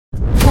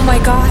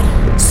my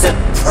god.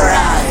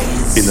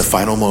 Surprise! In the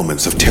final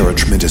moments of Terra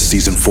Tremendous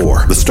Season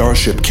 4, the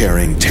starship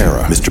carrying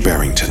Terra, Mr.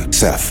 Barrington,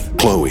 Seth,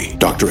 Chloe,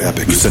 Dr.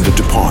 Epic, Lucinda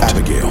DuPont,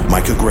 Abigail,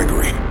 Micah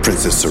Gregory,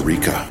 Princess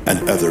Sarika,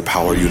 and other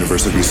Power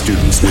University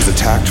students was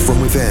attacked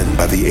from within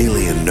by the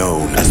alien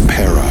known as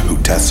Para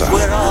Hutessa.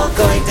 We're all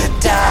going to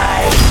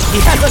die. He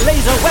has a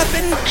laser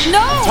weapon.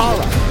 No!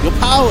 Tara, your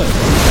power.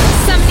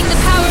 Summoning the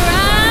power up!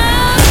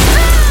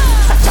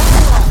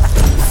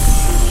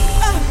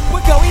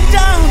 We're going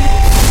down.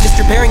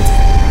 Mr. Barrington,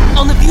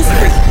 on the view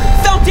screen,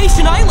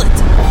 Foundation Island.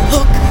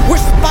 Look, we're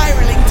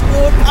spiraling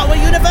toward Power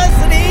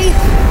University.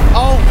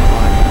 Oh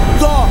my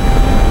God!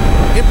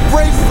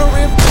 Embrace for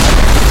impact.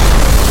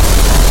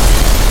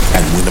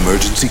 And when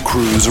emergency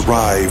crews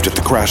arrived at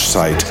the crash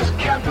site, This is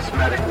Campus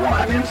Medic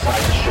 1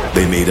 inside the ship.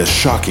 they made a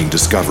shocking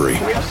discovery. We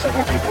have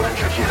several people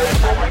injured here.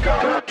 Oh my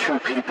God. There are 2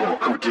 people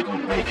who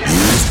didn't make it.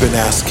 You've been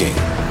asking.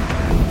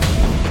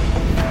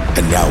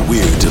 And now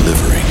we're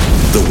delivering.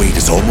 The wait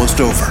is almost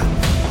over.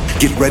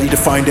 Get ready to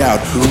find out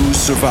who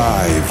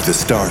survived the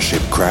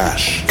Starship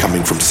crash.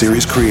 Coming from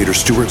series creator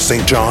Stuart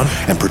St. John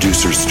and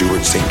producers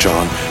Stuart St.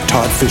 John,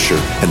 Todd Fisher,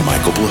 and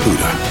Michael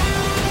Blahuta.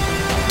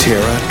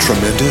 Terra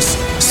Tremendous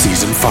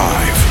Season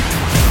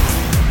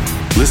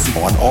 5. Listen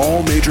on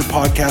all major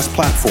podcast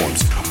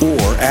platforms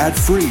or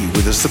ad-free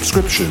with a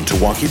subscription to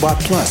WonkyBot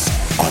Plus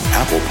on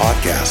Apple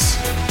Podcasts.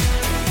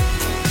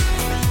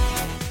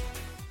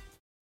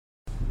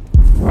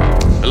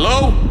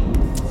 Hello?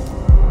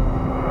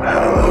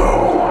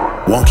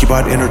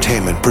 WonkyBot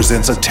Entertainment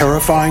presents a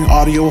terrifying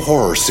audio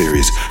horror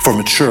series for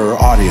mature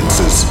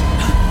audiences.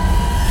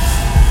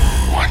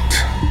 What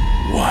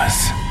was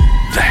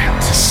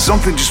that?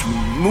 Something just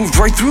moved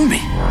right through me.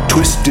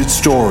 Twisted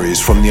stories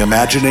from the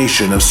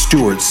imagination of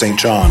Stuart St.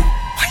 John.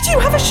 Why do you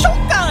have a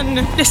shotgun?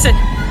 Listen,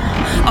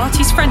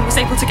 Artie's friend was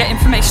able to get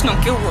information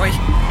on Gilroy.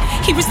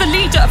 He was the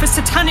leader of a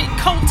satanic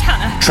cult,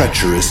 Hannah.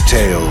 Treacherous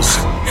tales.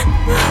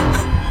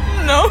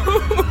 No.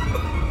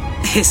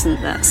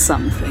 Isn't that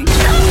something?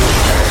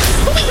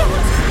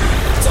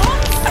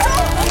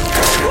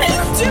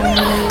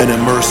 An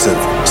immersive,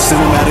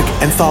 cinematic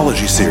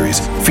anthology series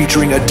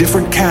featuring a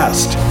different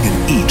cast in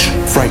each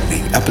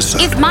frightening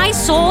episode. If my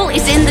soul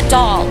is in the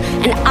doll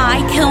and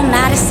I kill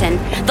Madison,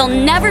 they'll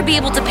never be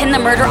able to pin the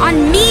murder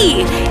on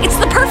me. It's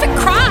the perfect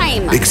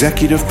crime.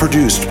 Executive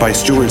produced by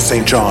Stuart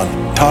St. John,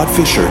 Todd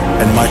Fisher,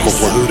 and Michael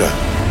Blahuta.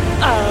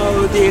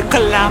 Audi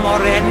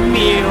clamorem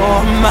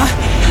meum.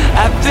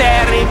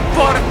 Averi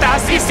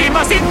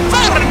portasissimos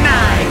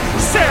inferni.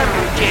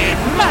 Surge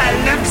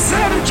malum,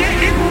 surge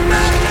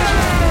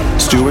malum.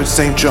 Stuart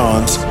St.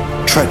 John's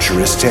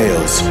Treacherous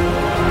Tales.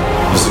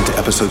 Listen to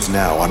episodes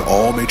now on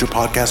all major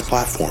podcast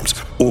platforms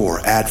or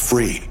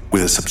ad-free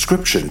with a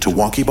subscription to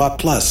WonkyBot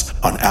Plus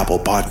on Apple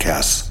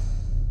Podcasts.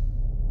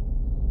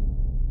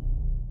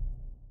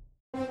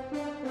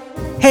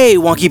 Hey,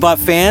 WonkyBot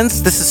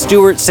fans, this is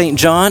Stuart St.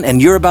 John,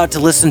 and you're about to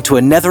listen to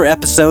another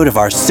episode of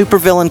our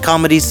supervillain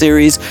comedy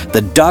series,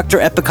 the Dr.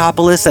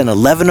 Epicopolis and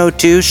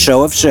 1102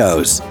 Show of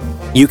Shows.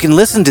 You can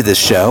listen to this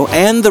show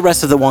and the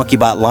rest of the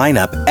WonkyBot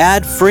lineup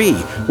ad-free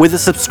with a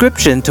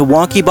subscription to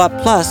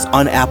WonkyBot Plus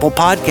on Apple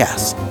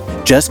Podcasts.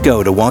 Just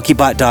go to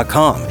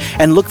wonkybot.com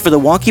and look for the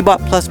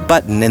WonkyBot Plus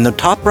button in the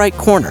top right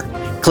corner.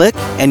 Click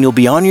and you'll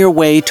be on your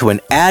way to an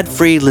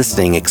ad-free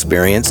listening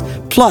experience,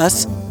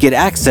 plus get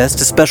access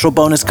to special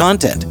bonus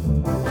content.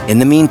 In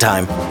the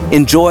meantime,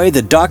 enjoy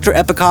the Dr.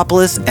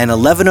 Epicopolis and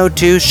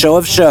 1102 Show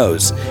of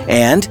Shows,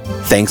 and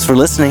thanks for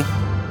listening.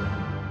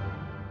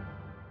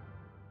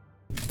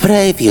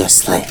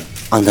 Previously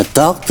on the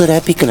Dr.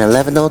 Epic and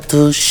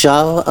 1102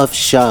 Show of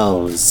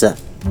Shows.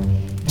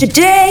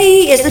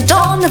 Today is the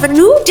dawn of a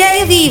new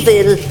day of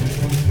evil.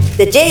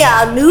 The day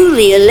our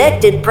newly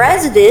elected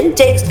president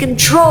takes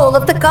control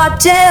of the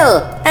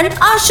cartel and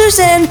ushers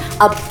in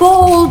a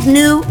bold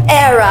new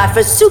era for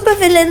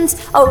supervillains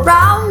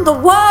around the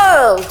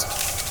world.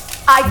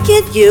 I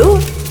give you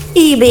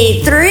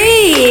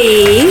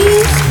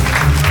EB3.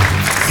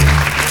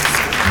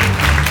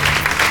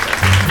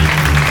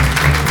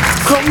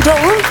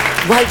 Condor,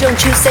 why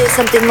don't you say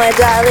something, my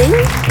darling?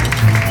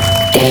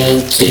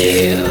 Thank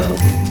you.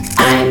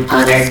 I'm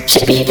honored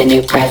to be the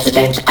new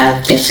president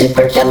of the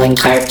supervillain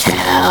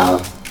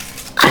cartel.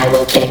 I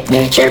will kick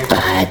Major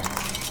Butt.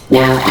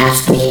 Now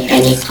ask me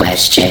any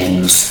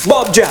questions.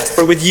 Bob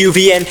Jasper with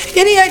UVN.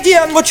 Any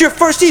idea on what your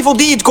first evil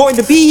deed's going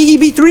to be,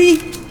 EB3?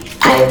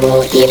 I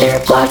will either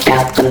block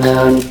out the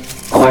moon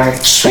or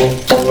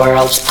shrink the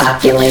world's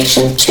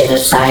population to the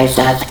size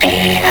of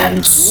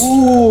ants.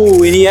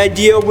 Ooh, any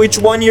idea which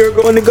one you're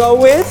going to go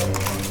with?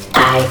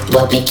 I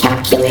will be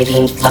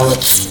calculating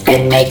votes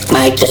and make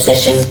my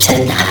decision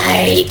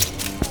tonight.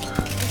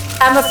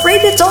 I'm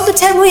afraid that's all the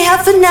time we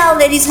have for now,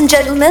 ladies and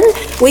gentlemen.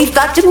 We've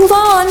got to move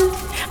on.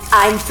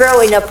 I'm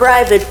throwing a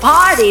private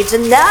party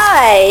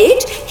tonight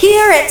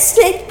here at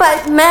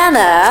Snakebite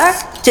Manor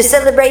to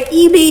celebrate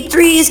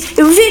EB3's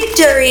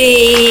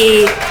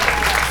victory.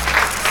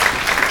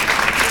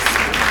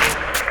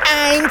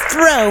 I'm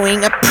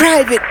throwing a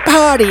private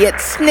party at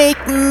Snake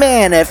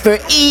Manor for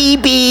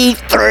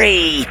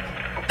EB3.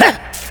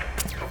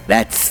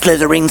 That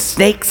slithering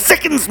snake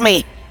sickens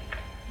me.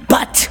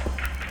 But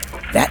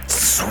that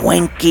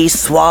swanky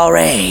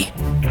soiree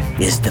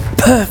is the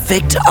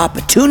perfect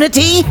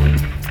opportunity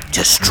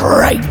to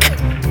strike.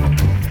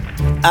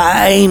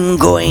 I'm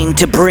going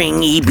to bring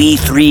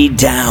EB3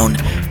 down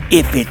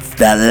if it's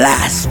the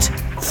last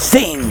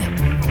thing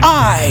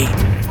I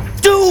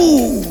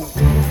do.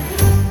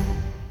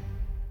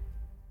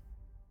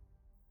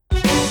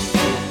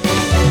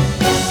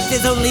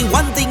 There's only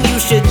one thing you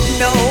should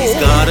know. He's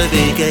got a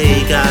big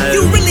ego.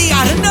 You really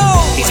ought to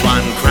know. He's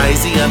one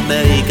crazy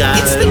amigo.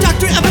 It's the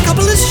Dr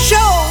Epicopolis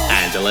show.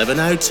 And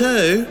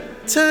 1102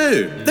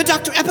 too. The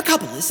Dr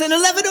Epicopolis and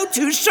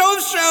 1102 show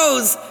of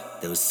shows.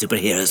 Those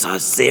superheroes are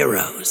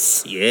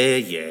zeros.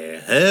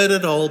 Yeah, heard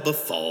it all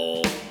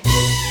before.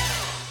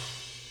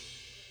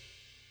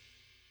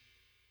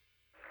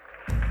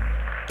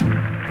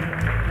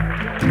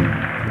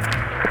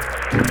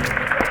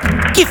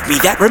 Give me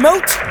that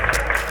remote!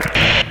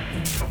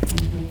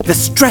 The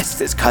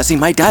stress is causing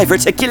my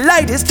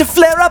diverticulitis to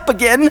flare up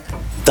again.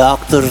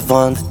 Doctor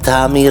want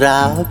tummy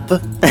rub?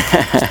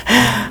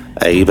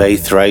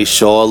 EB3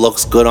 sure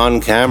looks good on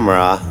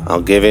camera.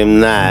 I'll give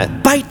him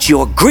that. Bite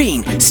your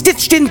green,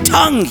 stitched-in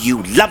tongue,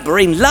 you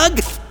lumbering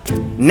lug!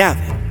 Now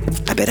then,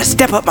 I better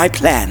step up my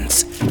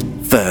plans.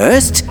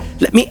 First,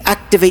 let me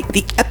activate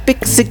the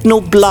epic signal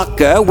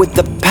blocker with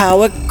the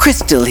power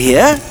crystal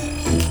here.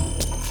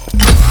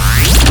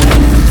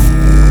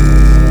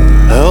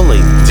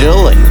 Holy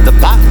dilly, the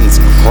button's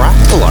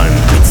crackling.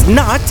 It's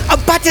not a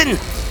button!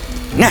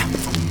 Now,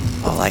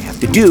 all I have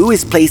to do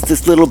is place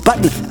this little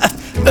button,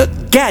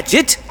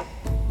 gadget,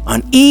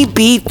 on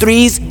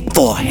EB3's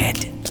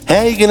forehead. How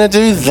are you gonna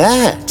do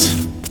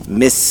that?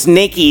 Miss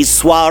Snaky's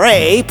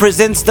soiree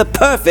presents the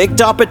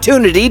perfect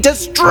opportunity to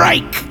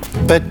strike.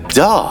 But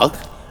Doc,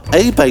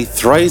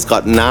 EB3's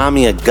got an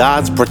army of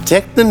guards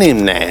protecting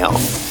him now.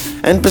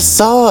 And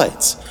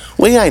besides,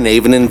 we ain't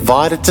even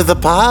invited to the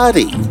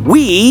party.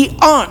 We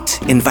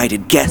aren't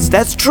invited guests,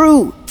 that's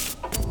true.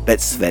 But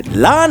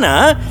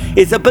Svetlana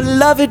is a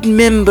beloved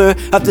member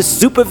of the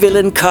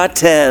supervillain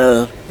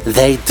cartel.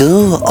 They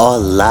do all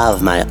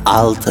love my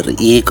alter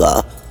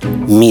ego,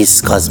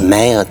 Miss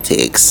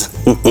Cosmetics.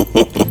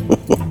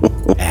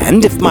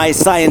 And if my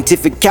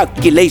scientific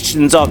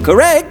calculations are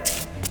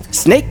correct,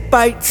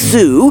 Snakebite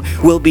Sue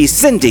will be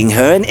sending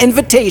her an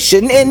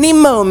invitation any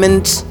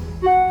moment.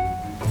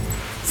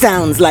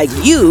 Sounds like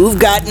you've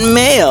got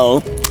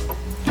mail.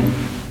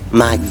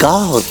 My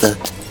God,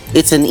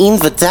 it's an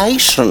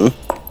invitation.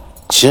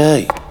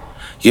 Gee,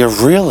 you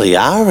really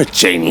are a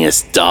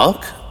genius,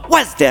 Doc.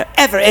 Was there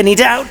ever any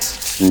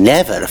doubt?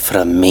 Never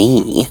from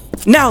me.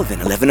 Now then,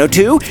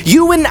 1102,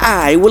 you and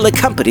I will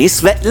accompany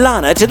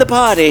Svetlana to the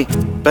party.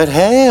 But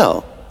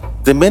how?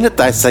 The minute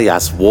they see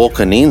us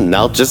walking in,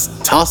 they'll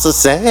just toss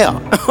us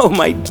out. Oh,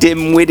 my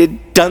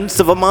dim-witted dunce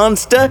of a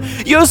monster.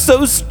 You're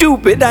so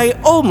stupid, I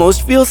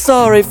almost feel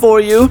sorry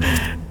for you.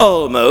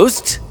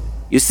 Almost.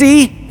 You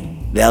see,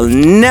 they'll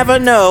never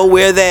know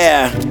we're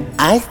there.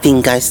 I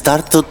think I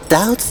start to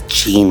doubt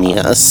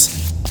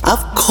genius. Of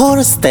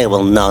course they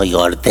will know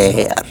you're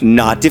there.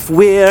 Not if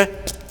we're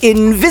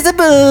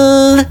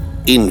invisible.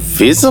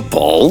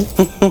 Invisible?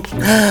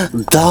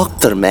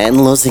 Doctor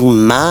man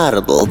losing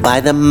marble by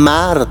the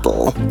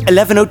marble.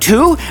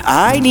 1102,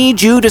 I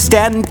need you to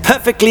stand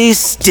perfectly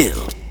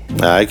still.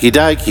 Okie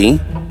dokie.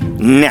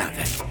 Now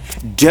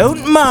then,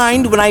 don't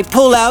mind when I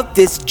pull out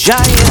this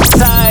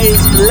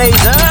giant-sized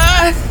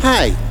laser.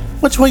 Hey,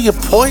 which way you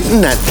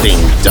pointing that thing,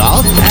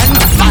 Doc? And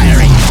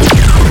firing.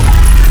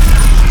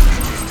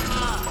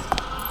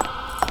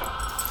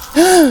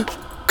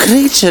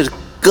 Creature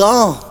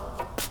gone.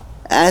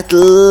 At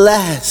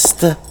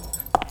last.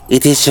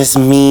 It is just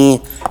me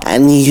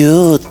and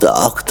you,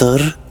 Doctor.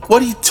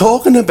 What are you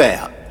talking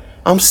about?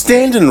 I'm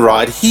standing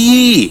right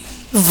here.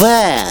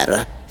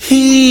 Where?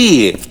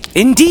 Here.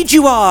 Indeed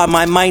you are,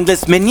 my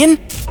mindless minion.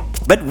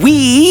 But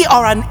we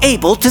are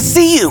unable to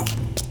see you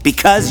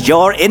because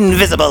you're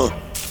invisible.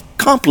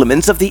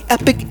 Compliments of the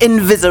epic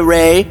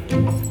Invisiray.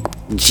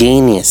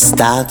 Genius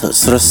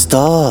status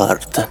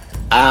restored.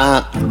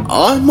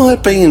 I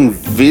might be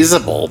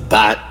invisible,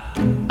 but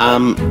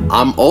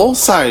I'm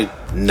also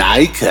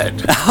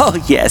naked.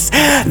 Oh, yes.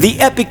 The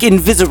epic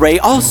Invisiray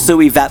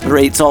also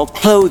evaporates all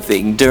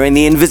clothing during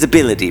the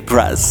invisibility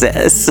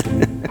process.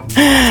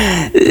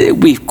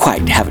 We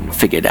quite haven't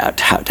figured out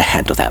how to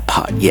handle that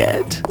part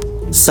yet.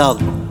 So,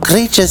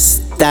 creatures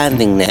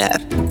standing there,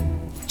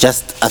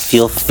 just a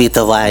few feet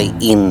away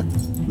in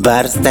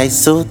birthday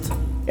suit?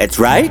 That's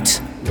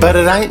right. But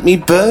it ain't me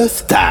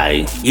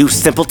birthday. You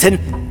simpleton.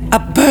 A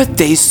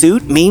birthday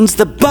suit means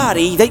the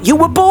body that you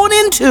were born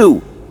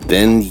into.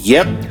 Then,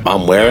 yep,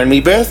 I'm wearing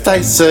me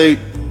birthday suit.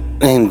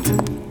 And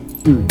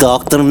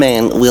Dr.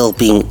 Man will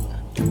be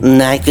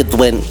naked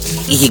when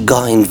he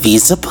go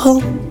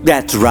invisible?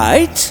 That's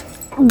right.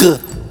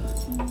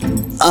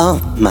 Oh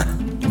my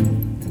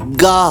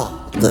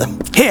God.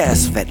 Here,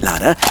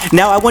 Svetlana.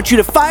 Now I want you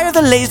to fire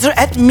the laser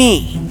at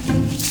me.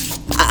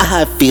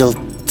 I feel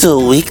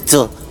too weak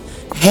to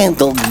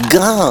handle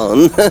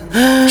gun.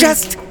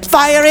 Just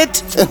fire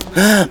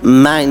it?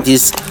 Mind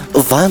is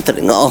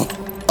wandering all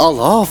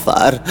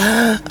over.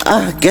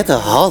 Get a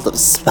hold of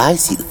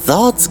spicy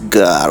thoughts,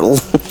 girl.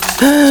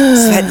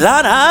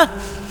 Svetlana,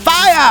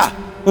 fire!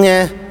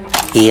 Yeah,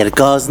 here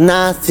goes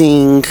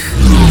nothing.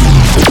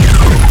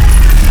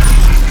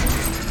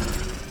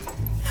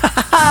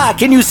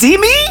 Can you see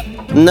me?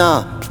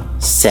 No,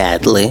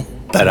 sadly.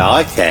 But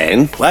I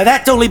can. Well,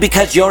 that's only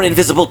because you're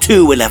invisible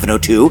too,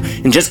 1102,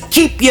 and just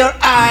keep your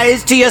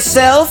eyes to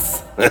yourself.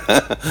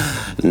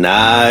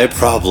 No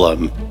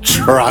problem.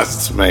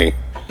 Trust me.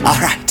 All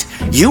right,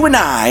 you and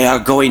I are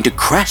going to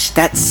crash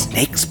that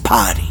snake's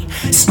party,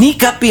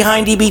 sneak up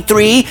behind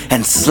EB3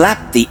 and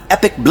slap the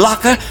epic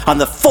blocker on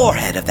the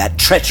forehead of that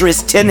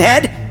treacherous tin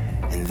head,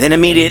 and then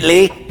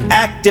immediately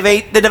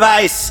activate the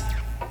device,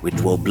 which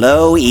will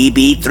blow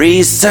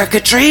EB3's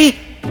circuitry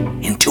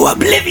into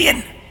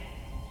oblivion.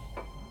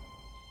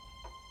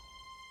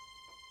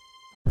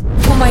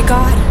 Oh my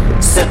god.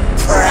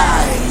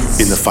 Surprise!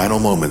 In the final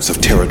moments of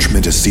Terra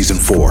Tremendous Season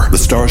 4, the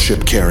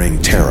starship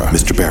carrying Terra,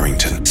 Mr.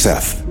 Barrington,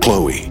 Seth,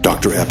 Chloe,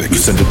 Dr. Epic,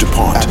 Lucinda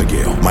DuPont,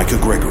 Abigail, Micah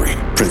Gregory,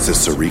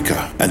 Princess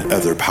Sarika, and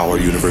other Power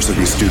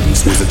University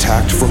students was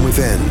attacked from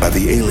within by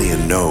the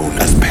alien known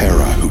as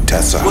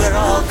Para-Hutessa. We're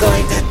all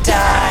going to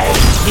die.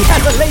 He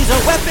has a laser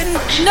weapon.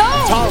 No!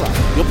 Tara,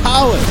 you're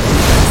powered.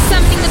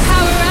 Summoning the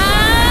power up.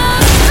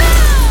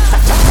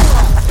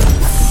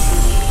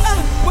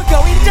 We're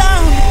going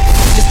down.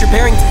 Mr.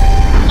 Barrington,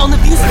 on the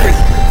view screen,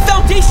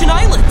 Foundation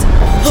Island!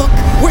 Look,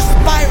 we're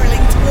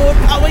spiraling toward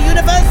Power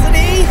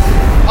University!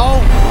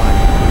 Oh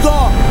my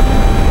god!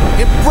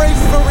 Embrace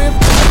for impact!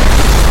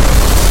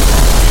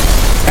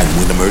 And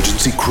when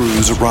emergency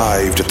crews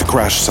arrived at the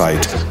crash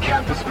site,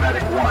 Campus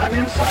Medic 1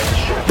 inside the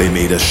ship. they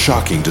made a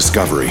shocking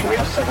discovery. We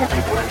have 7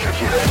 people injured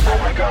here. Oh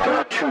my god. There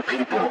are 2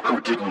 people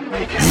who didn't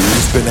make it.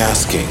 You've been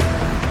asking.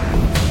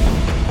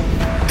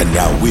 And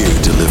now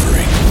we're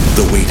delivering.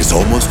 The wait is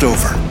almost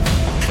over.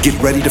 Get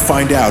ready to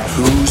find out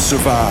who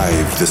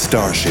survived the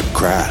Starship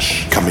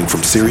crash. Coming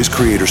from series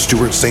creator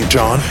Stuart St.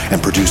 John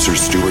and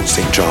producers Stuart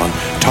St. John,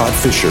 Todd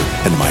Fisher,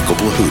 and Michael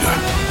Blahuta.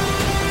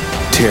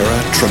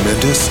 Terra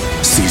Tremendous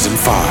Season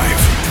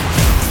 5.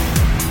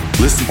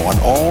 Listen on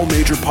all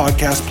major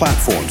podcast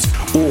platforms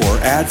or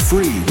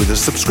ad-free with a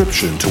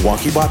subscription to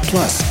WonkyBot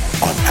Plus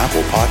on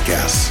Apple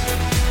Podcasts.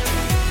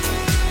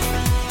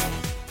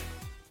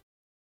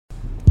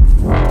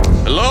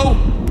 Hello?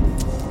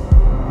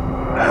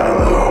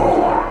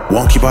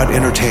 WonkyBot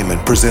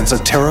Entertainment presents a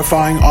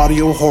terrifying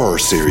audio horror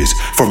series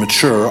for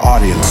mature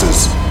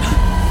audiences.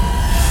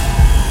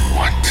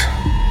 What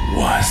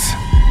was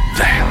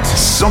that?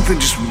 Something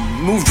just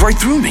moved right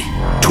through me.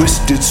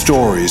 Twisted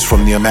stories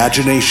from the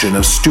imagination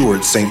of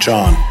Stuart St.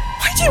 John.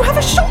 Why do you have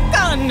a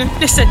shotgun?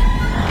 Listen,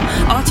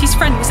 Artie's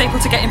friend was able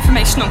to get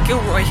information on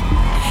Gilroy.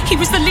 He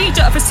was the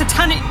leader of a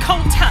satanic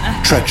cult,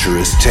 Hannah.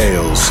 Treacherous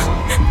tales.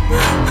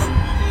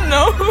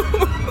 No.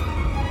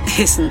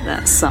 Isn't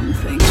that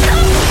something?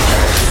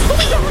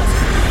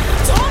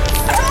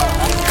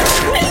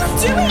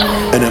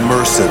 An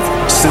immersive,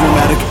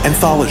 cinematic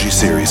anthology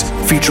series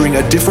featuring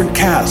a different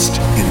cast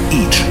in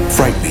each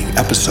frightening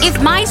episode.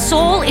 If my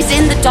soul is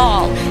in the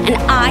doll and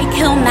I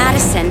kill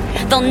Madison,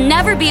 they'll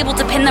never be able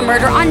to pin the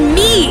murder on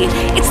me.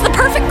 It's the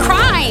perfect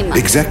crime.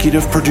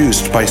 Executive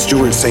produced by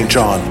Stuart St.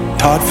 John,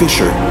 Todd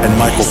Fisher, and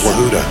Michael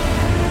Blahuta.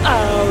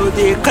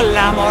 Audi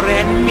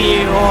clamorem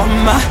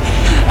meum,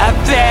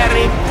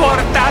 veri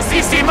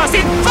portasissimos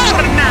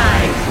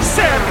infernae,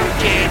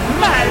 surge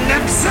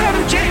malum,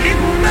 surge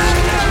in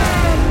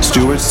malum.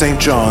 Stuart St.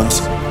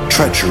 John's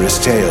Treacherous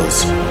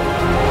Tales.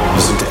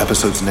 Listen to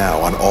episodes now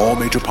on all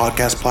major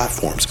podcast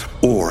platforms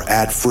or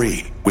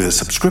ad-free with a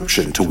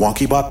subscription to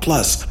WonkyBot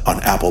Plus on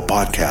Apple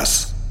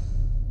Podcasts.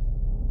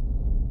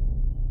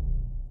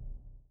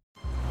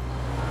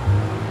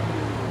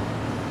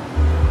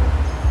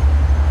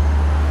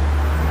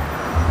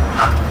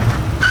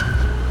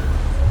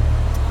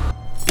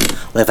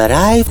 We've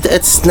arrived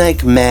at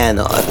Snake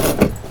Manor.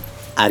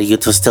 Are you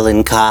two still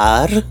in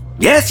car?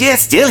 Yes,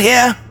 still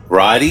here.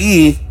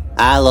 Righty.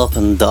 I'll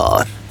open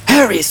door.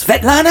 Hurry,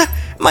 Svetlana.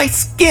 My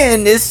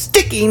skin is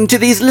sticking to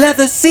these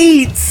leather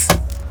seats.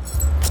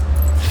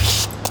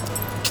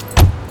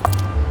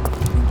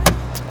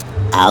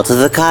 Out of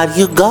the car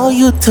you go,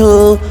 you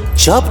two.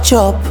 Chop,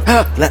 chop.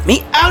 Let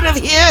me out of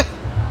here.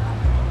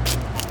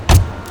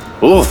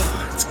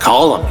 Oof, it's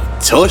calling me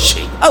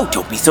Tushy. Oh,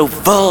 don't be so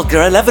vulgar,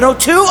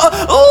 1102.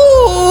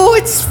 Oh,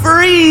 it's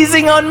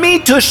freezing on me,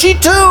 Tushy,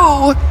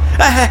 too.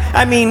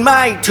 I mean,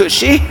 my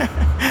Tushy.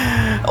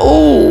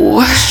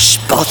 Oh. Shh,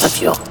 both of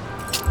you.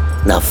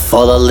 Now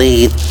follow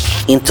lead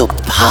into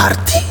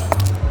party.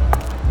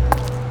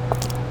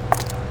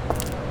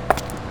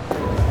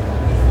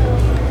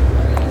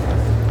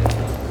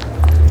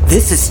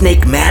 This is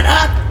Snake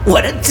Manor?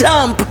 What a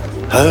dump.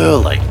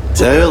 Holy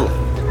dooly.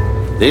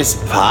 This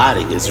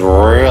party is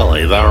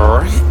really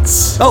the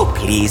Ritz. Oh,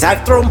 please,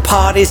 I've thrown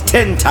parties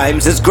 10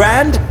 times as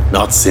grand.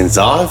 Not since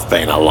I've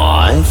been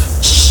alive.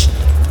 Shh,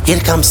 here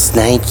comes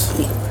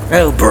Snakey.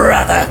 Oh,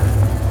 brother.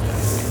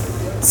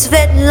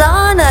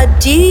 Svetlana,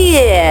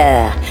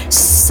 dear.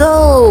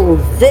 So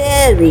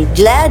very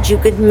glad you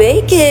could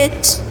make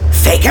it.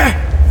 Faker?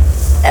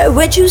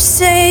 What'd you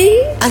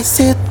say? I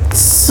said,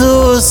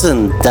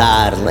 Susan,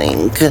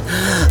 darling,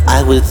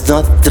 I would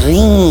not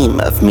dream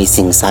of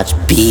missing such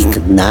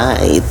big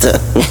night.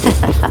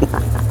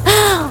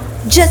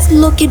 Just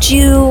look at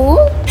you.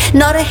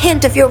 Not a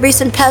hint of your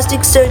recent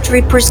plastic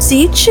surgery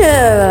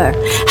procedure.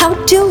 How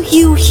do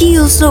you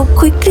heal so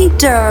quickly,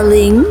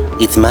 darling?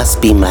 It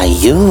must be my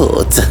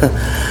youth.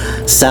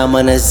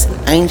 Someone as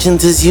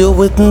ancient as you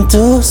wouldn't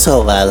do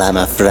so well, I'm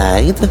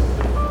afraid.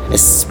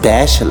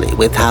 Especially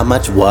with how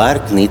much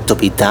work needs to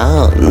be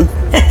done.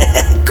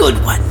 Good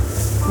one.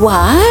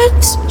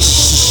 What?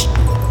 Shh.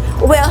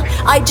 Well,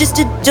 I just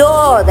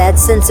adore that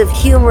sense of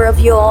humor of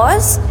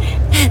yours.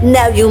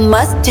 Now you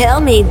must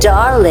tell me,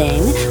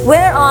 darling,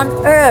 where on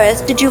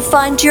earth did you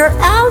find your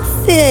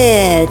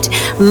outfit?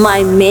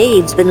 My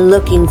maid's been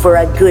looking for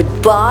a good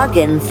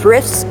bargain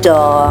thrift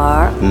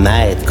store.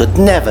 Maid could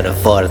never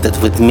afford it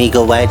with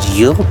meager wage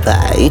you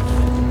pay.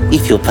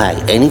 If you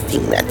pay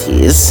anything, that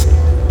is.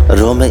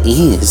 Rumor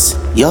is,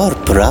 you're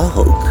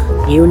broke.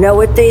 You know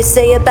what they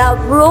say about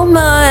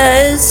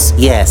rumors.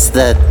 Yes,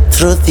 the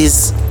truth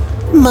is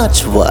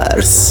much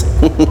worse.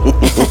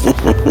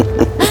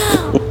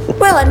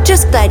 Well, I'm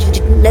just glad you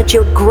didn't let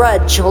your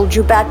grudge hold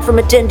you back from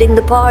attending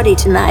the party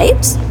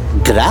tonight.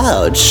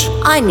 Grudge?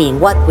 I mean,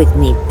 what with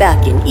me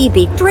back in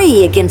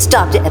EB3 against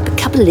Dr.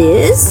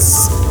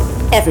 Epicopolis.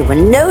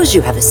 Everyone knows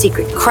you have a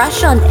secret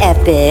crush on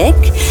Epic,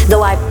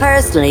 though I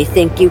personally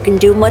think you can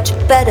do much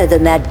better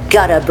than that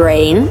gutter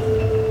brain.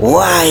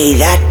 Why,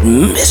 that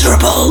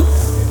miserable...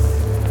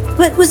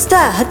 What was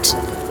that?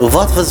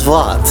 What was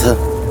what?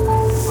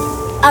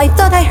 I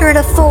thought I heard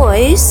a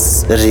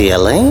voice.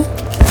 Really?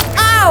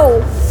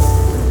 Ow!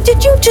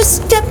 Did you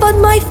just step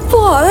on my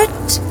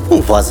foot?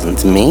 It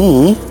wasn't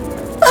me.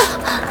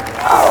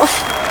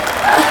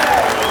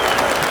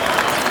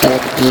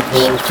 Good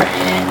evening,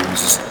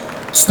 friends.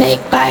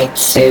 Snakebite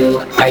Sue,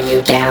 are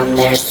you down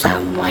there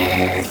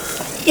somewhere?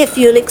 If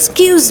you'll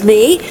excuse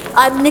me,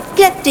 I'm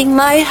neglecting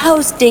my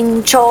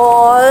hosting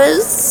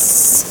chores.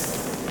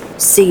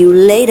 See you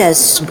later,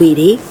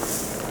 sweetie.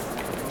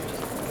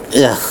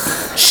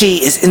 Ugh.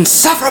 She is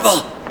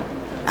insufferable.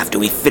 After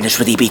we finish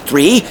with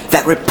EB3,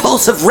 that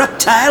repulsive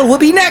reptile will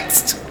be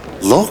next.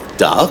 Look,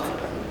 Doc.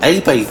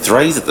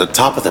 EB3's at the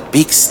top of the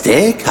big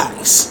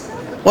staircase.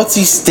 What's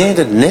he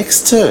standing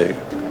next to?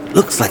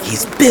 Looks like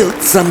he's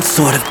built some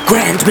sort of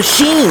grand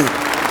machine.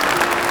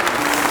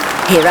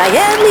 Here I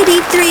am,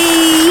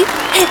 EB3.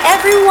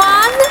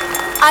 Everyone,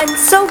 I'm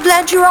so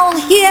glad you're all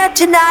here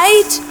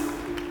tonight.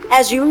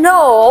 As you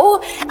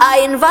know, I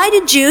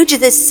invited you to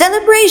this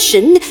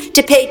celebration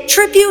to pay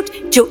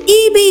tribute to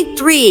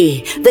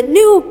EB3, the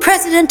new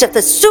president of the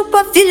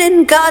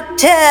supervillain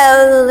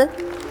cartel.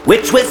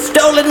 Which was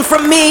stolen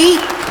from me.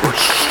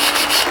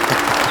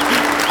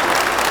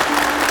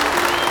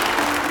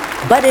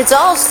 But it's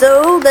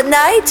also the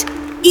night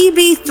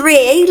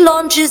EB3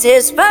 launches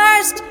his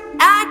first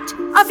act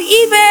of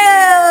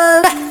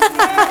evil.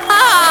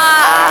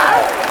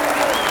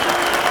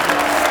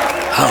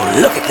 Oh,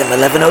 look at them,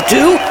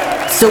 1102.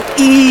 So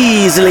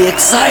easily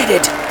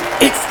excited.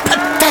 It's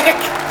pathetic.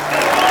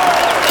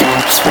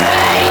 That's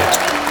right.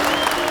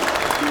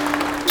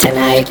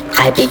 Tonight,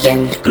 I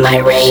begin my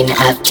reign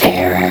of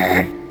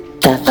terror.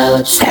 The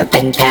votes have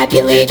been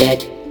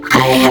tabulated.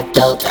 I have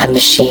built a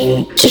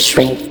machine to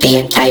shrink the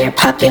entire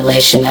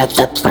population of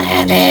the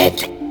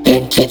planet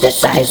into the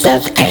size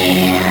of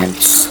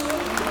ants.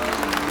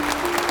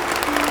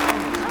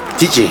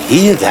 Did you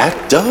hear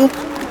that, Doc?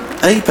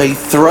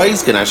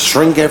 EB3's gonna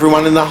shrink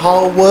everyone in the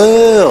whole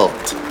world.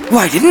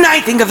 Why didn't I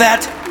think of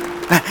that?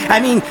 I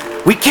mean,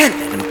 we can't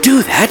let him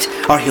do that,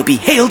 or he'll be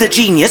hailed a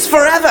genius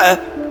forever.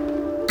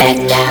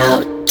 And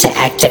now, to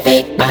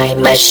activate my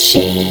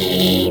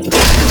machine.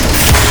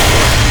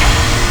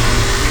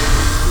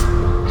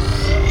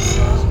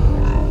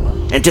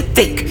 And to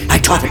think I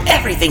taught him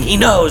everything he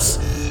knows.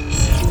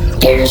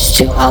 Here's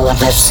to all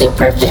of us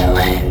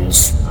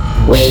supervillains.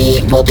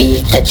 We will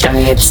be the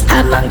giants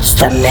amongst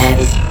the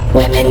men,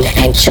 women,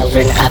 and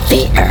children of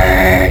the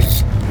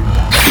earth.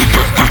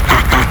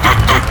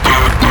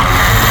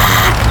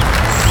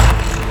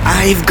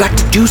 I've got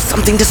to do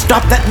something to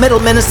stop that metal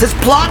menace's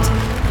plot,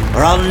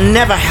 or I'll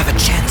never have a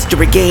chance to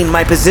regain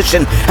my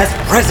position as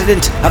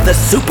president of the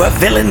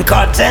supervillain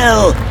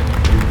cartel.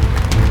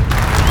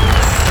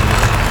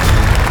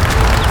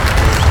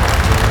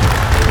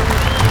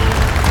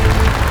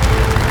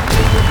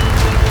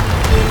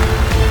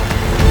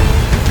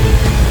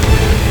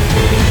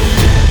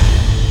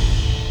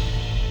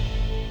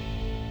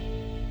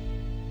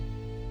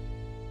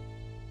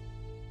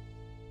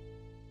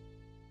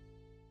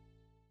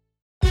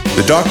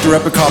 The Dr.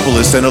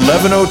 Epicopolis and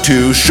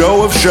 1102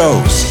 Show of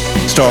Shows,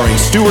 starring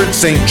Stuart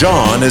St.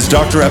 John as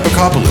Dr.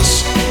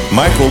 Epicopolis,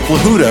 Michael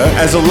Plahuta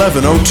as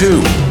 1102,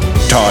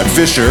 Todd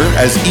Fisher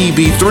as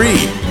EB3,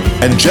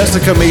 and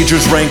Jessica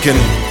Majors Rankin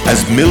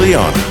as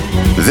Miliana.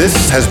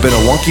 This has been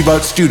a Wonky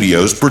Bot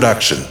Studios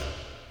production.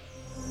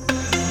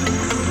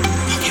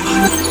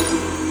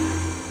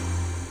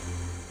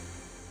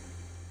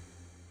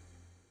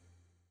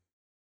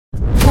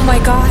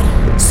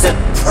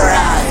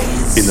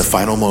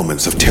 final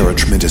moments of Terra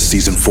Tremendous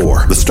Season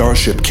 4. The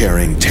starship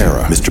carrying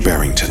Terra, Mr.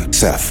 Barrington,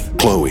 Seth,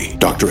 Chloe,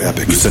 Dr.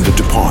 Epic, Lucinda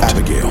DuPont,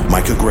 Abigail,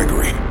 Micah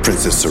Gregory,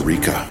 Princess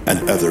Sarika,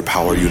 and other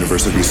Power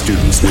University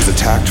students was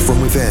attacked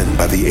from within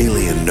by the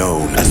alien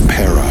known as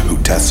Para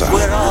Hutessa.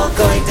 We're all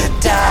going to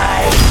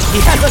die. He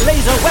has a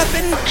laser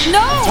weapon.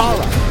 No!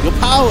 Tara, your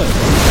power.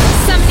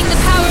 Summoning the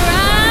power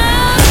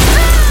up!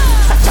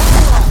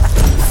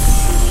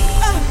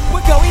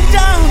 We're going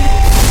down.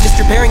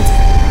 Mr. Barrington,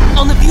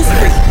 on the view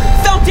screen,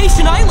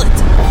 Foundation Island.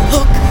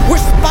 Look, we're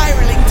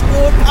spiraling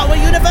toward Power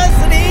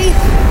University.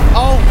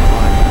 Oh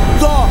my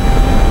God!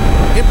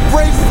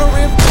 Embrace for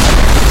impact.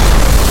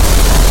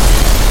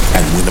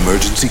 And when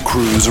emergency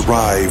crews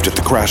arrived at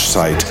the crash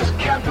site, This is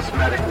Campus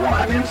Medic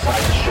 1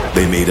 inside the ship.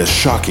 they made a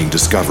shocking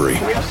discovery. We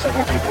have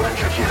several people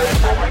injured here.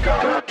 Oh my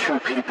God. There are 2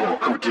 people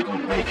who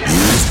didn't make it.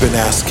 You've been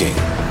asking.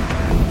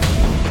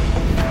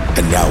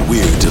 And now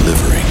we're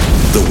delivering.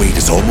 The wait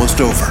is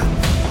almost over.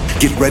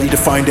 Get ready to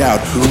find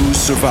out who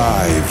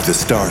survived the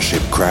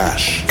Starship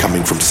crash.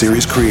 Coming from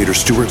series creator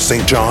Stuart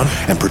St. John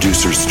and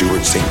producers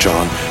Stuart St.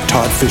 John,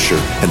 Todd Fisher,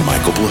 and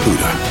Michael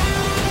Blahuta.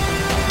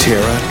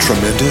 Terra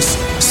Tremendous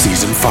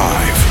Season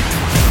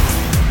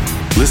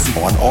 5. Listen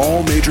on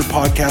all major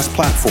podcast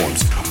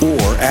platforms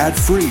or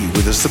ad-free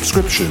with a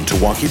subscription to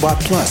WonkyBot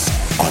Plus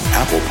on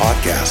Apple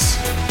Podcasts.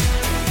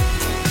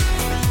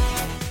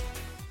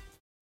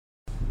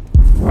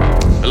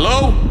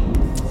 Hello?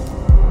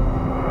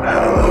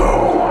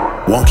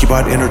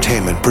 WonkyBot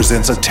Entertainment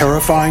presents a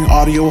terrifying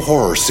audio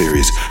horror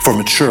series for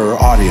mature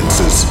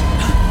audiences.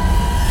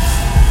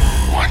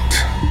 What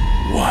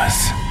was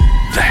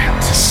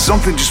that?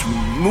 Something just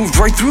moved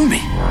right through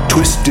me.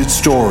 Twisted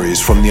stories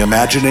from the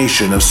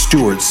imagination of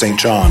Stuart St.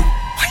 John.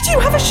 Why do you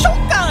have a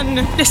shotgun?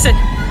 Listen,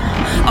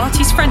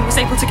 Artie's friend was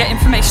able to get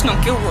information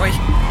on Gilroy.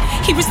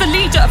 He was the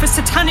leader of a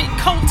satanic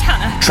cult,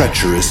 Hannah.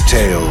 Treacherous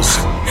tales.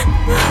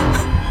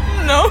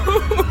 No.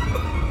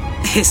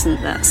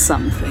 Isn't that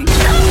something?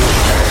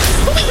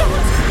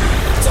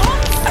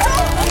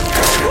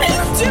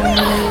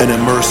 An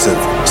immersive,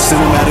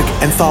 cinematic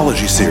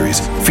anthology series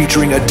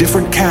featuring a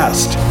different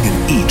cast in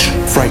each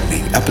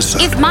frightening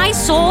episode. If my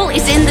soul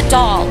is in the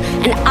doll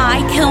and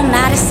I kill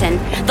Madison,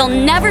 they'll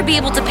never be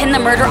able to pin the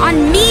murder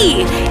on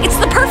me. It's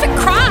the perfect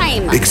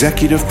crime.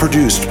 Executive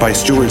produced by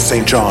Stuart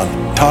St. John,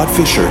 Todd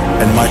Fisher,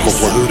 and Michael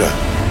Blahuta.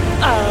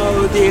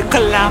 Audi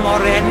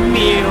clamorem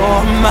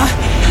meum,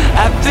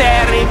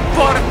 averi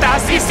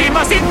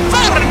portasissimos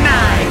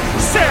inferni,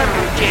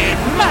 surge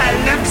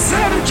malum,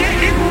 surge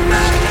in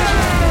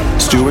malum.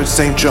 Stuart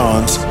St.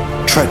 John's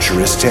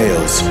Treacherous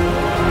Tales.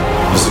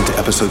 Listen to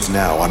episodes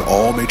now on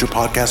all major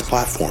podcast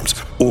platforms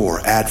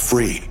or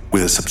ad-free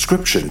with a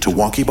subscription to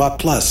WonkyBot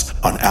Plus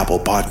on Apple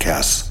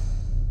Podcasts.